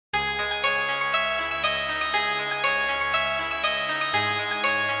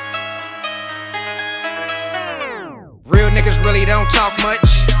really don't talk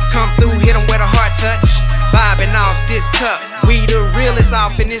much. Come through, hit them with a heart touch. Vibing off this cup. We the realest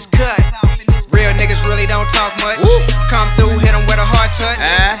off in this cut. Real niggas really don't talk much. Come through, hit them with a heart touch.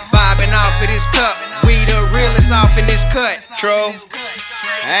 Vibing off of this cup. We the realest off in this cut. True.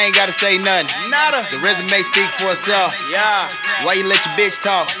 I ain't gotta say nothing. Nada. The resume speak for itself. Yeah. Why you let your bitch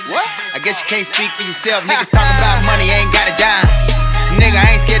talk? What? I guess you can't speak for yourself. Niggas talking about money, ain't got a dime. Nigga,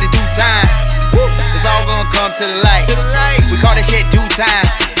 I ain't scared to do time. It's all gonna come to the light. We call that shit due time.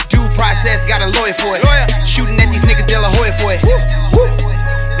 Due process, got a lawyer for it. Shooting at these niggas, De La Hoya for it.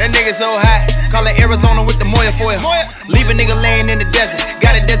 That nigga so high, call it Arizona with the Moya for it. Leave a nigga laying in the desert.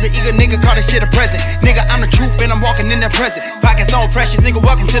 Got a desert eagle nigga, call that shit a present. Nigga, I'm the truth and I'm walking in the present. Pockets on precious, nigga,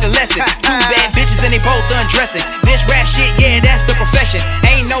 welcome to the lesson. Two bad bitches and they both undressing. This rap shit, yeah, that's the profession.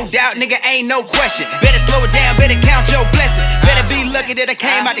 Ain't no doubt, nigga, ain't no question. Better slow it down, better count your blessing. Better be lucky that I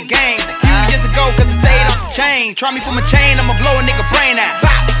came out the game a few years ago, cause I stayed off the chain. Try me for my chain, I'ma blow a nigga brain out.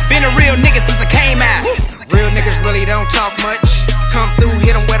 Been a real nigga since I came out. Real niggas really don't talk much. Come through,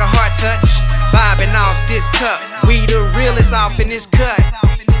 hit them with a heart touch. Vibing off this cup. We the realest off in this cut.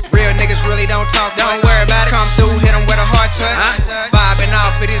 Real niggas really don't talk much. Don't worry about it. Come through, hit them with a heart touch. Vibing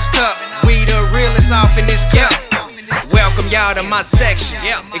off of this cup. We the realest off in this cup. Welcome y'all to my section.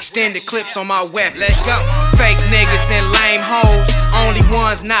 Extended clips on my weapon. Let's go. Fake niggas and lame hoes, only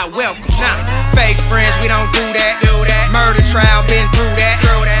ones not welcome. Fake friends, we don't do that. Murder trial, been through that.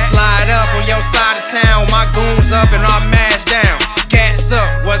 Slide up on your side of town, my goons up and I'm mashed down. Cats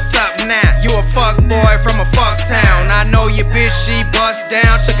up, what's up now? You a fuck boy from a fuck town. I know your bitch, she bust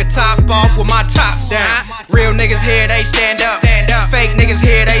down. Took a top off with my top down. Real niggas here, they stand up. Fake niggas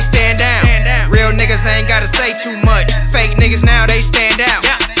here, they stand down. Real niggas ain't gotta say too much. Fake niggas now, they stand out.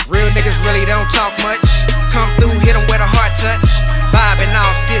 Real niggas really don't talk much. Come through, hit them with a heart touch. Vibing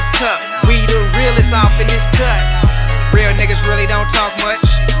off this cup. We the realest off in this cut. Real niggas really don't talk much.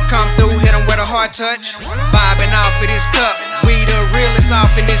 Come through, hit them with a heart touch. Vibing off of this cup. We the realest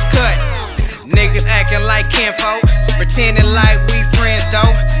off in this cut. Niggas acting like kinfolk, pretending like we friends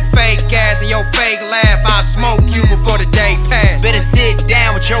though. Fake gas and your fake laugh, I'll smoke you before the day pass. Better sit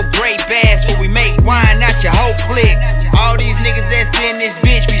down with your great bass before we make wine out your whole clique. All these niggas that's in this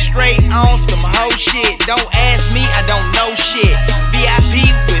bitch be straight on some hoe shit. Don't ask me, I don't know shit. VIP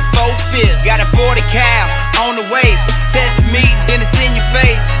with 4/5, got a 40 cal on the waist. Test me, then it's in your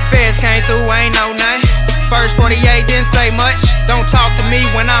face. Feds came through, ain't no nothing. First 48 didn't say much. Don't talk to me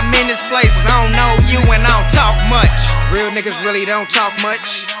when I'm in this place, cause I don't know you and I don't talk much. Real niggas really don't talk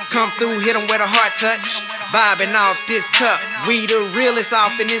much. Come through, hit them with a heart touch. Vibing off this cup. We the realest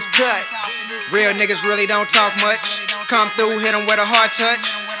off in this cut. Real niggas really don't talk much. Come through, hit them with a heart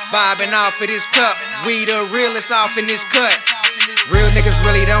touch. Vibing off of this cup. We the realest off in this cut. Real niggas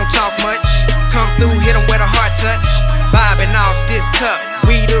really don't talk much. Come through, hit them with a heart touch. Vibing off this cup.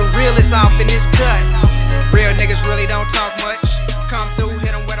 We the realest off in this cut. Real niggas really don't talk much. Come through,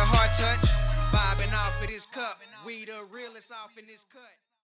 hit them with a heart touch. Vibing off of this cup. We the realest off in this cut.